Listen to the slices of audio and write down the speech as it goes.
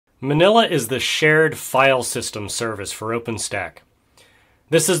Manila is the shared file system service for OpenStack.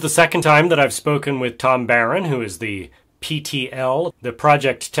 This is the second time that I've spoken with Tom Barron, who is the PTL, the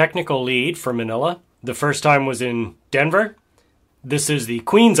project technical lead for Manila. The first time was in Denver. This is the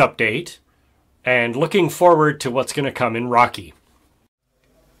Queens update, and looking forward to what's going to come in Rocky.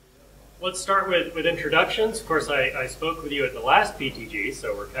 Let's start with introductions. Of course, I spoke with you at the last PTG,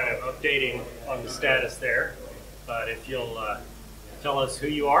 so we're kind of updating on the status there. But if you'll tell us who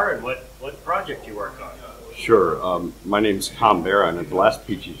you are and what project you work on. Sure. My name is Tom Barron. At the last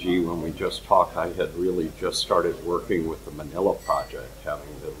PTG, when we just talked, I had really just started working with the Manila project, having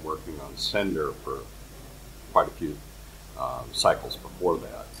been working on Sender for quite a few cycles before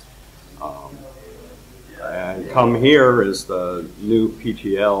that. And come here is the new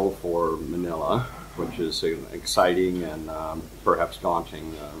PTL for Manila, which is an exciting and perhaps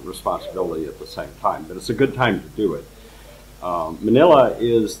daunting responsibility at the same time. But it's a good time to do it. Manila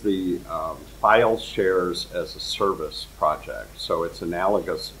is the file shares as a service project. So it's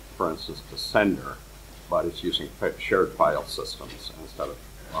analogous, for instance, to Sender, but it's using shared file systems instead of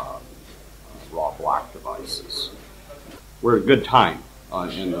raw block devices. We're at a good time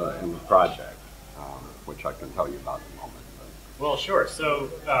in the project, which I can tell you about in a moment. Well, sure.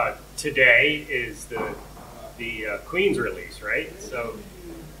 So today is the Queens release, right? So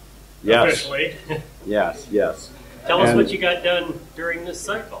yes. Officially. Yes. Tell us what you got done during this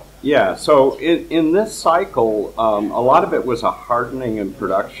cycle. Yeah, so in this cycle, a lot of it was a hardening and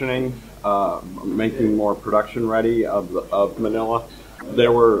productioning, making more production ready of Manila.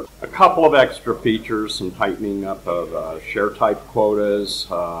 There were a couple of extra features, some tightening up of share type quotas,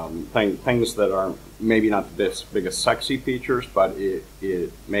 things that are maybe not the biggest sexy features, but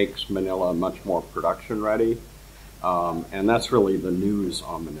it makes Manila much more production ready. And that's really the news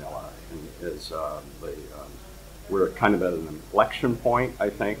on Manila, we're kind of at an inflection point, I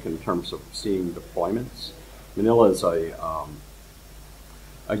think, in terms of seeing deployments. Manila is a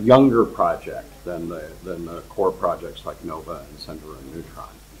younger project than the core projects like Nova and Sender and Neutron.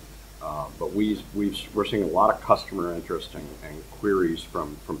 But we're seeing a lot of customer interest and queries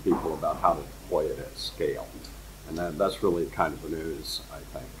from people about how to deploy it at scale. And that's really kind of the news, I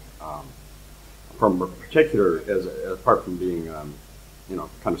think. From a particular, apart from being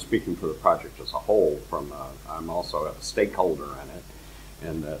kind of speaking for the project as a whole, I'm also a stakeholder in it,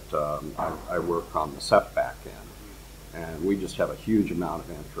 in that I work on the Ceph backend. And we just have a huge amount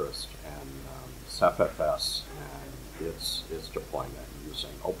of interest in CephFS and its deployment using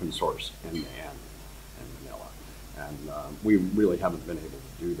open source end-to-end in Manila. And we really haven't been able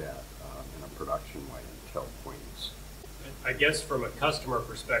to do that in a production way until Queens. I guess from a customer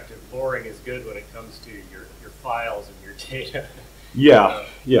perspective, boring is good when it comes to your files and your data. Yeah.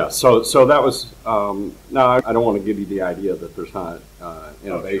 So that was, now I don't want to give you the idea that there's not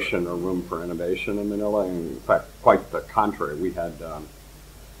innovation or room for innovation in Manila. In fact, quite the contrary. We had,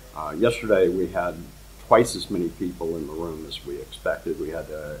 yesterday we had twice as many people in the room as we expected. We had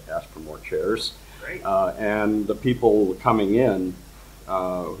to ask for more chairs. Great. And the people coming in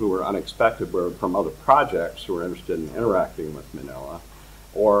who were unexpected were from other projects who were interested in interacting with Manila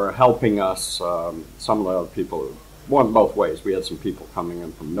or helping us. Some of the other people went both ways. We had some people coming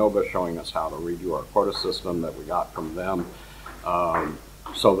in from Nova showing us how to redo our quota system that we got from them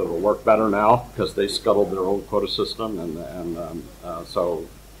so that it'll work better now because they scuttled their old quota system and so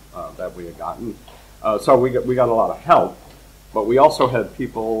that we had gotten. So we got a lot of help, but we also had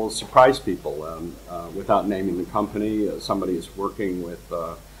people, surprise people without naming the company. Somebody is working with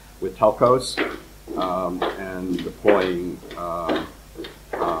telcos and deploying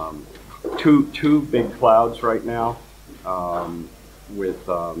two big clouds right now with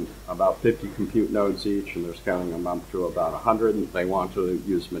about 50 compute nodes each, and they're scaling them up to about 100. And they want to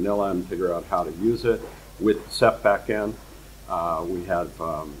use Manila and figure out how to use it with the Ceph backend. We have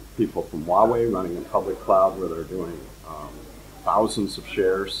people from Huawei running in public cloud where they're doing thousands of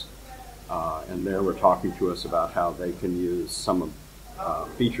shares, and there were talking to us about how they can use some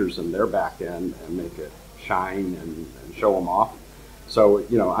of features in their backend and make it shine and show them off. So,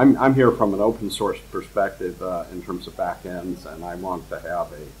 I'm here from an open source perspective in terms of backends, and I want to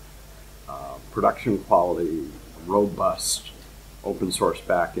have a production quality, robust open source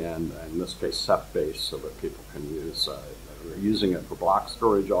backend, in this case Ceph-based, so that people can use. They're using it for block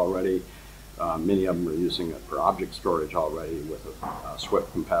storage already. Many of them are using it for object storage already with a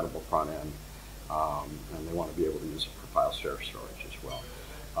Swift compatible front end, and they want to be able to use it for file share storage as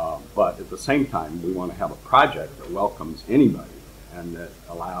well. But at the same time, we want to have a project that welcomes anybody and that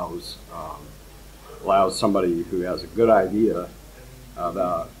allows somebody who has a good idea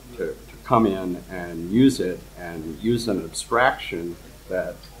to come in and use it and use an abstraction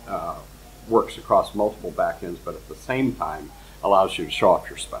that works across multiple backends, but at the same time allows you to show off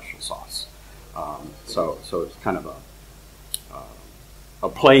your special sauce. So it's kind of a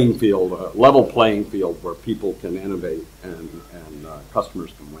playing field, a level playing field where people can innovate and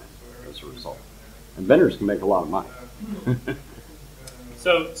customers can win as a result. And vendors can make a lot of money.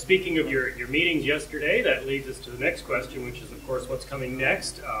 So speaking of your meetings yesterday, that leads us to the next question, which is, of course, what's coming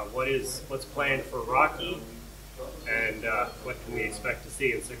next? What's planned for Rocky, and what can we expect to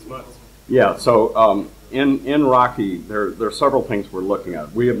see in 6 months? Yeah, so in Rocky, there are several things we're looking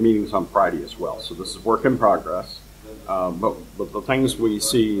at. We have meetings on Friday as well, so this is work in progress. But the things we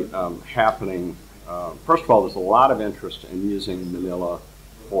see happening, first of all, there's a lot of interest in using Manila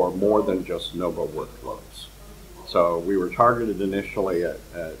for more than just Nova workflows. So we were targeted initially at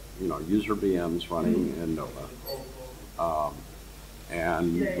user VMs running in Nova,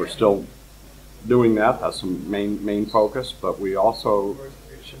 and we're still doing that. That's some main focus. But we also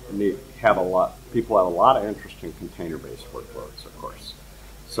have people have a lot of interest in container-based workloads, of course.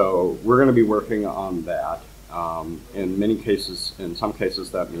 So we're going to be working on that. In some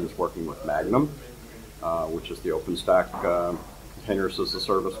cases, that means working with Magnum, which is the OpenStack Containers as a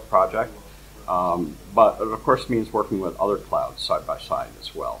Service project. But it, of course, means working with other clouds side by side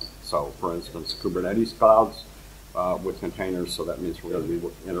as well. So, for instance, Kubernetes clouds with containers, so that means we're going to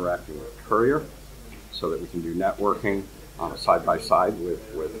be interacting with Courier so that we can do networking on a side by side with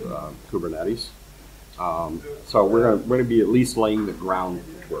Kubernetes. So we're going to be at least laying the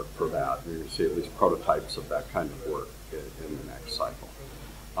groundwork for that. We're going to see at least prototypes of that kind of work in the next cycle.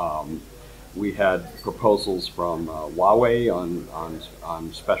 We had proposals from Huawei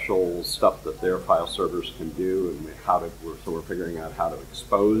on special stuff that their file servers can do, and so we're figuring out how to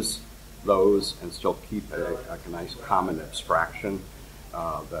expose those and still keep a nice common abstraction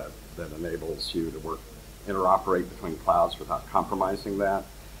that enables you to interoperate between clouds without compromising that.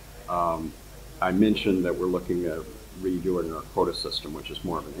 I mentioned that we're looking at redoing our quota system, which is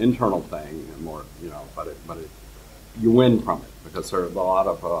more of an internal thing and more, but you win from it because there are a lot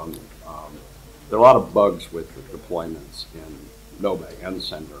of bugs with the deployments in Nova and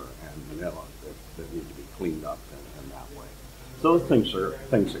Sender and Manila that need to be cleaned up in that way. So those things are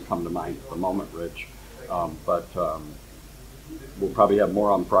things that come to mind at the moment, Rich. But we'll probably have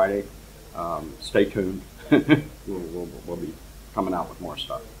more on Friday. Stay tuned. We'll be coming out with more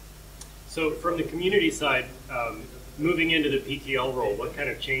stuff. So from the community side, moving into the PTL role, what kind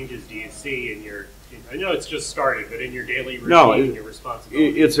of changes do you see in your, I know it's just started, but in your daily routine and your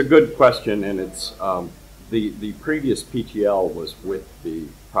responsibilities? It's a good question, and it's the previous PTL was with the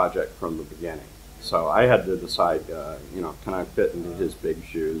project from the beginning. So I had to decide, can I fit into his big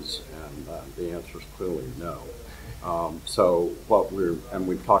shoes? And the answer is clearly no. So and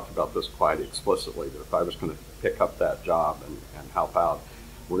we've talked about this quite explicitly, that if I was going to pick up that job and help out,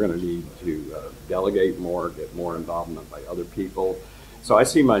 we're going to need to delegate more, get more involvement by other people. So I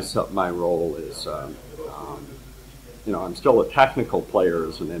see my role as, I'm still a technical player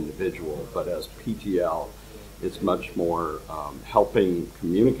as an individual, but as PTL, it's much more helping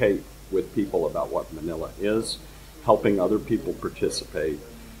communicate with people about what Manila is, helping other people participate,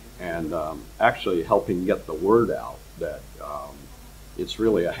 and actually helping get the word out that it's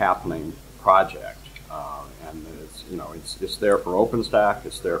really a happening project. And it's there for OpenStack,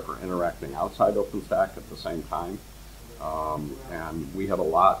 it's there for interacting outside OpenStack at the same time. And we have a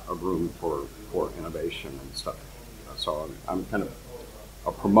lot of room for innovation and stuff. So I'm kind of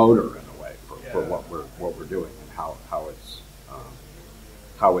a promoter in a way for what we're doing and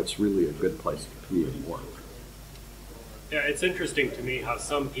how it's really a good place to commute and work. Yeah, it's interesting to me how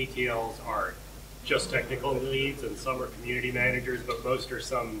some PTLs are just technical leads and some are community managers, but most are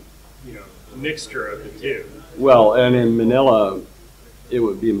some mixture of the two. Well, and in Manila, it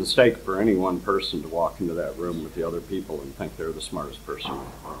would be a mistake for any one person to walk into that room with the other people and think they're the smartest person in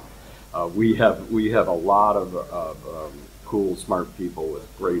the room. We have a lot of cool, smart people with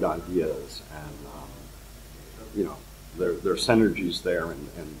great ideas, and there's synergies there, and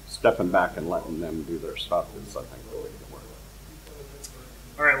stepping back and letting them do their stuff is, I think, the way to work.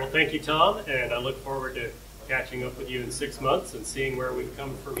 All right. Well, thank you, Tom, and I look forward to catching up with you in 6 months and seeing where we've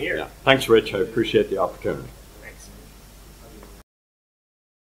come from here. Yeah. Thanks, Rich. I appreciate the opportunity.